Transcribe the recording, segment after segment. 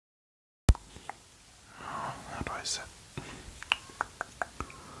is it?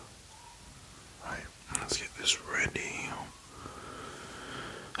 Right, let's get this ready.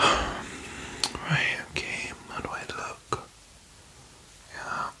 Right, okay, how do I look?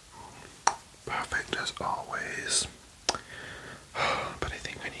 Yeah, perfect as always. But I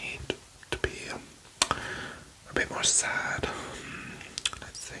think I need to be a bit more sad.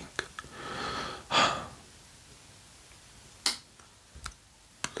 Let's think.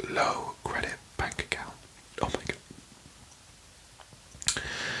 Low credit bank account. Oh my god.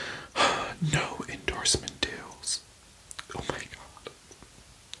 No endorsement deals. Oh my god.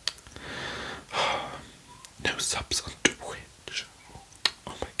 No subs on Twitch.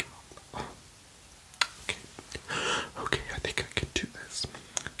 Oh my god. Okay. Okay, I think I can do this.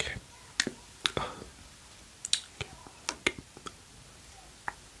 Okay. Okay.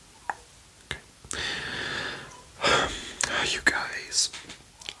 You guys.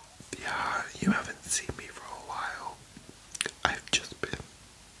 Yeah, you haven't seen me for a while. I've just been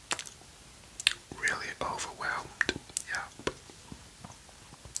really overwhelmed. Yeah.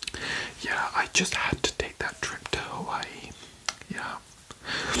 Yeah, I just had to take that trip to Hawaii. Yeah.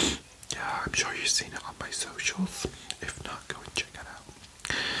 Yeah, I'm sure you've seen it on my socials. If not, go and check it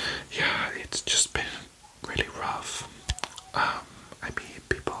out. Yeah, it's just been really rough. I mean,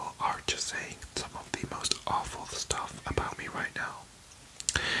 people are just saying some of the most awful stuff about me right now.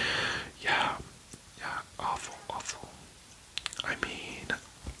 Yeah, yeah, awful, awful. I mean,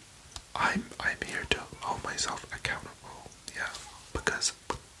 I'm here to hold myself accountable. Yeah, because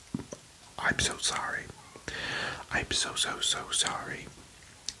I'm so sorry. I'm so sorry.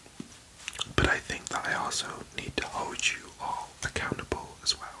 But I think that I also need to hold you all accountable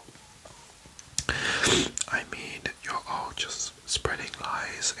as well. I mean, you're all just spreading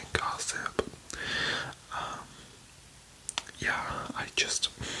lies and gossip. Yeah,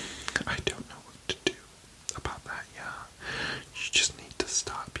 I don't know what to do about that, yeah. You just need to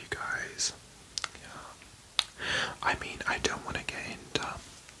stop, you guys. Yeah. I mean, I don't want to get into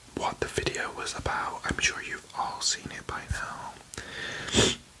what the video was about. I'm sure you've all seen it by now.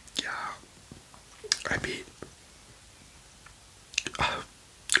 Yeah. I mean,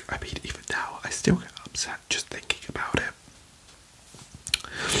 even now, I still get upset just thinking about it.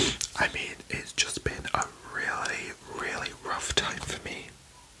 I mean, it's just been a really, really rough time for me.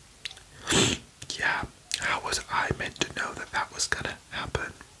 Yeah, how was I meant to know that that was gonna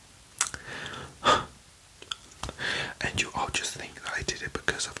happen? And you all just think that I did it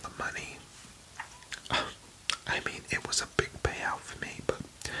because of the money. I mean, it was a big payout for me, but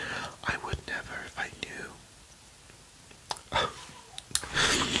I would never if I knew.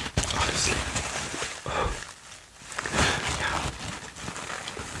 Honestly. Yeah.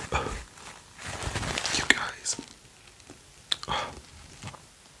 You guys.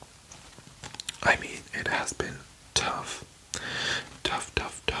 I mean, it has been tough.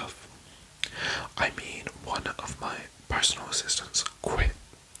 Tough. I mean, one of my personal assistants quit.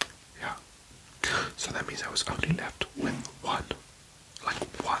 Yeah. So that means I was only left with one. Like,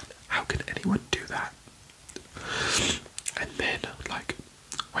 one. How can anyone do that? And then, like,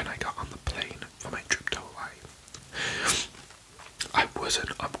 when I got on the plane for my trip to Hawaii, I wasn't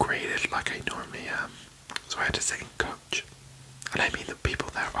upgraded like I normally am. So I had to sit in coach. And I mean, the people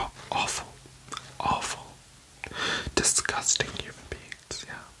there are awful. Awful. Disgusting human beings,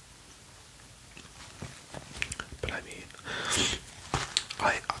 yeah. But I mean,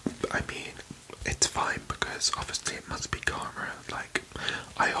 I mean, it's fine because obviously it must be karma. Like,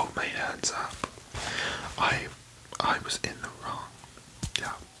 I hold my hands up. I was in the wrong.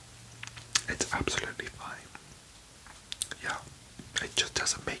 Yeah. It's absolutely fine. Yeah. It just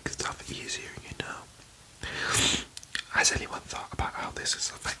doesn't make stuff easier, you know. Has anyone thought about how this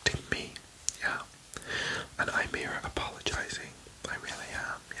is affecting me? Yeah. And I'm here apologizing. I really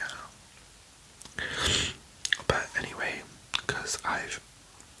am, yeah. But anyway, because I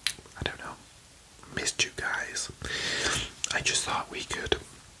don't know, missed you guys, I just thought we could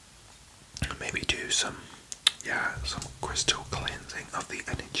maybe do some crystal cleansing of the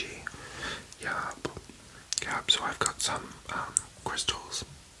energy. Yeah, so I've got some crystals.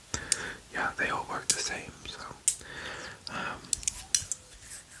 Yeah, they all work the same, so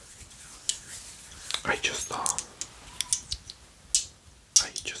I just thought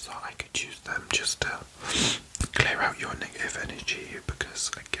I could use them just to clear out your negative energy, because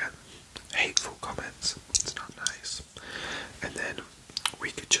again, hateful comments, it's not nice. And then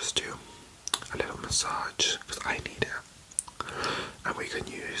we could just do a little massage, because I need it. And we can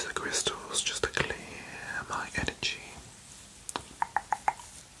use the crystals just to clear my energy.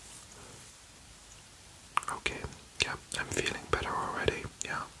 Okay, yeah, I'm feeling better already,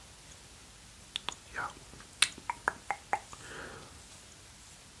 yeah. Yeah.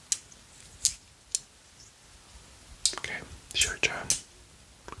 It's your turn.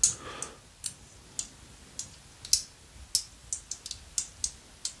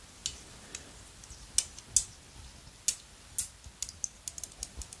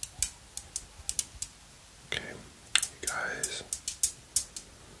 Okay, you guys.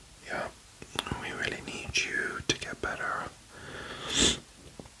 Yeah, we really need you to get better.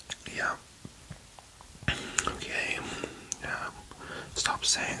 Yeah. Okay. Yeah. Stop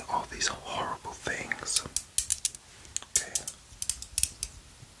saying all these horrible things. Okay.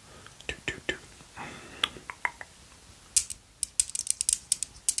 Do.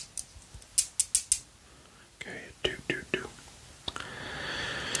 Okay. Do.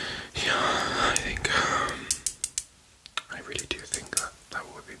 Yeah, I think. I really do think that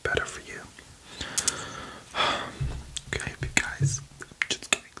would be better for you. Okay, but guys, I'm just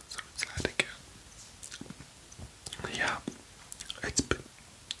getting so sad again. Yeah, it's been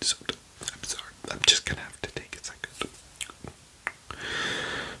so. I'm sorry. I'm just gonna have to take a second.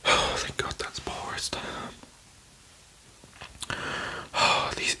 Oh, thank God that's paused.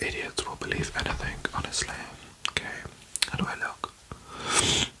 Oh, these idiots will believe anything, honestly. Okay, how do I look?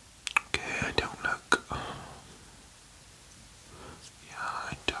 Okay, I don't look. Yeah,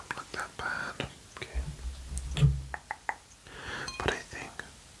 I don't look that bad. Okay, but I think.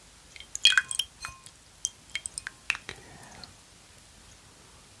 Okay.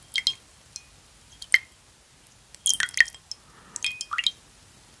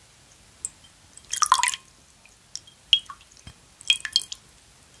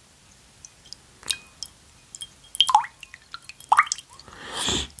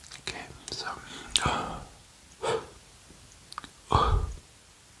 Okay, so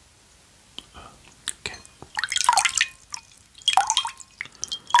okay.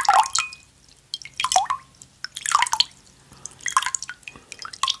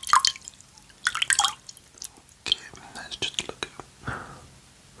 Okay, let's just look at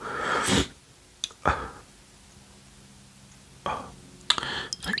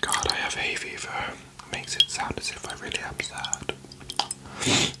thank God I have hay fever. It makes it sound as if I really am sad.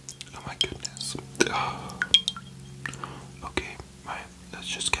 Oh my goodness. Okay, right, let's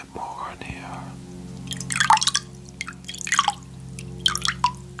just get more in here.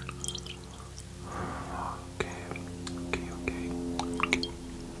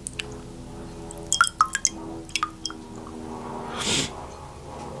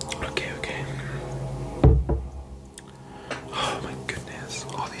 Okay. Okay. Oh my goodness,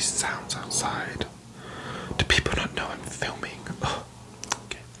 all these sounds outside. Do people not know I'm filming? Oh,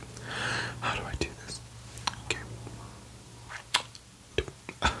 okay. How do I do this? Okay.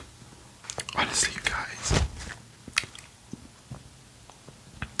 Honestly, you guys,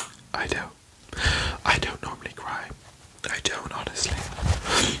 I don't normally cry. I don't, honestly.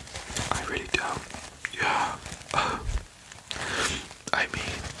 I really don't. Yeah. I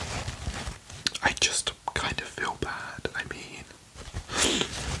mean, I just kind of feel bad. I mean,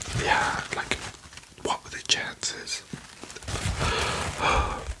 yeah, like, what were the chances?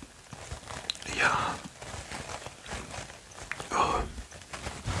 Yeah.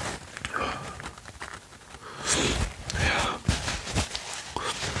 Yeah.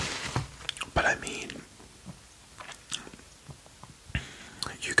 But I mean,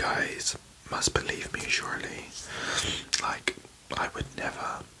 you guys must believe me, surely. Like, I would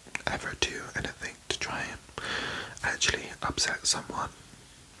never, ever do anything to try and actually upset someone.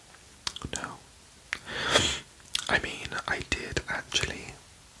 No. I mean, I did actually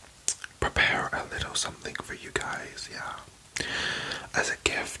prepare a little something for you guys, yeah. As a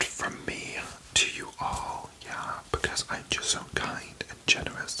gift from me to you all, yeah, because I'm just so kind and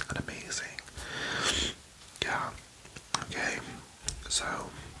generous and amazing. Yeah. Okay. So,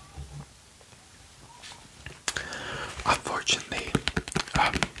 unfortunately,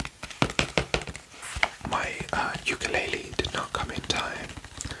 my ukulele did not come in time.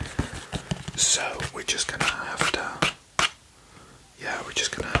 So we're just gonna have to, yeah, we're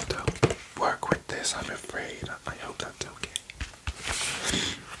just gonna have to work with this, I'm afraid. I hope that's okay.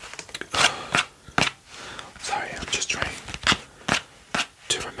 Sorry, I'm just trying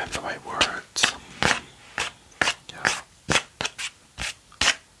to remember my words. Yeah.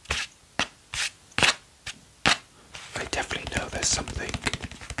 I definitely know there's something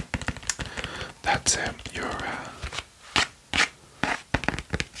that's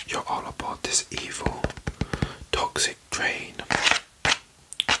you're all about this evil, toxic drain.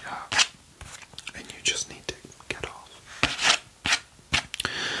 Yeah. And you just need to get off.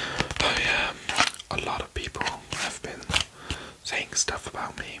 Oh yeah, a lot of people have been saying stuff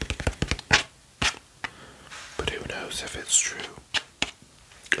about me, but who knows if it's true.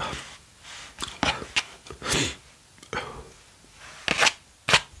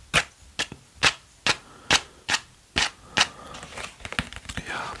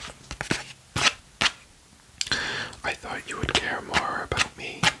 thought you would care more about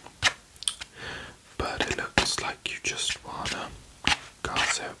me, but it looks like you just wanna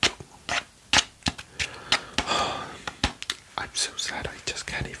gossip. I'm so sad I just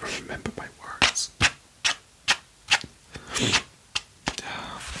can't even remember my words.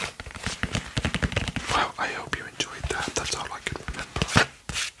 Well, I hope you enjoyed that. That's all I can remember.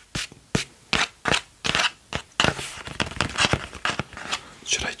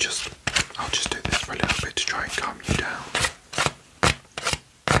 Should I just... I'll just do this for a little bit to try and calm you down.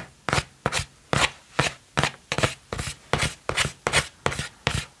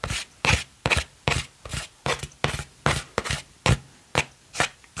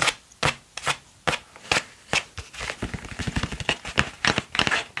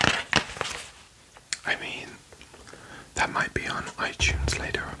 I mean, that might be on iTunes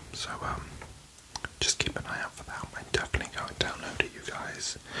later, so just keep an eye out for that. I'm definitely going to download it, you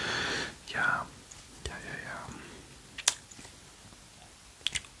guys. Yeah.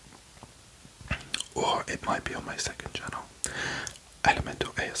 Or it might be on my second channel,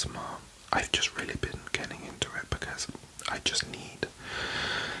 Elemental ASMR. I've just really been getting into it because I just needed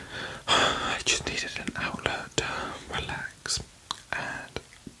an outlet to relax. And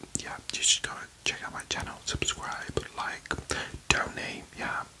yeah, you should go check out my channel, subscribe, like, donate,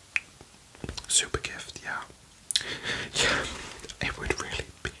 yeah, super gift, yeah, it would really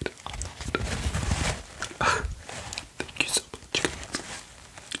be a lot. Thank you so much, guys.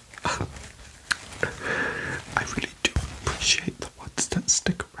 I really do appreciate the ones that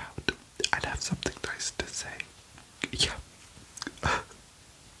stick around and have something nice to say, yeah.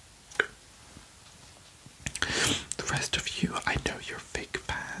 The rest of you, I know you're fake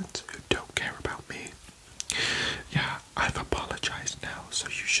fans who don't care about me. Yeah, I've apologized now, so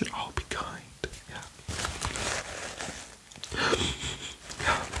you should all be kind. Yeah.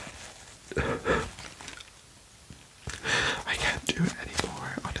 I can't do it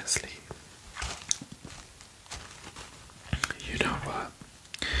anymore, honestly. You know what?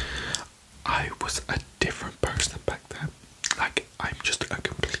 I was a different person back then. Like, I'm just a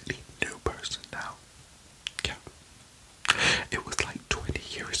completely new person now. Yeah. It was like 20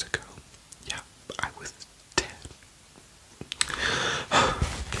 years ago. Yeah, I was 10.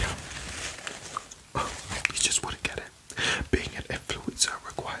 Yeah. You just wouldn't get it. Being an influencer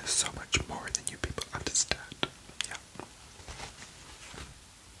requires so much more than you people understand. Yeah.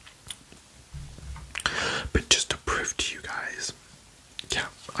 But just to prove to you guys, yeah,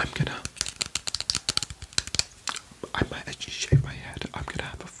 I might actually shave my head. I'm gonna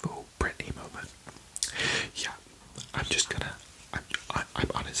have a full Britney moment. Yeah, I'm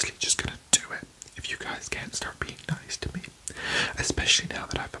honestly just gonna do it if you guys can't start being nice to me, especially now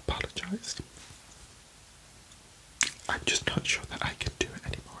that I've apologized. I'm just not sure that I can do it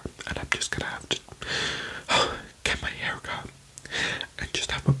anymore, and I'm just gonna have to get my hair cut and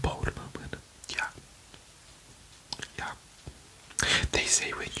just have a bold moment. Yeah. They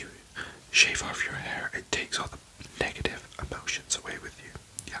say when you shave off your hair, it takes all the negative emotions away with you.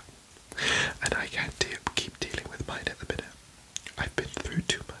 Yeah. And I can't keep dealing with mine at the minute. I've been through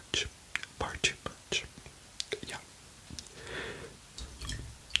too much. Far too much. Yeah.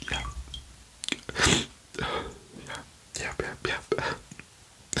 Yeah.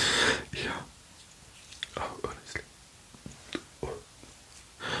 Yeah. Oh, honestly.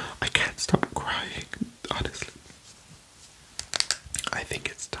 I can't stop crying, honestly. I think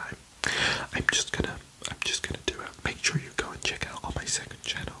it's time. I'm just gonna do it. Make sure you go and check out on my second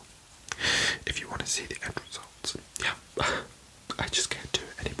channel if you want to see the end results. Yeah. I just can't do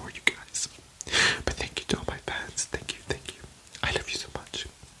it anymore, you guys. But thank you to all my fans. Thank you. I love you so much.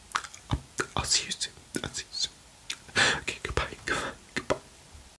 I'll see you soon.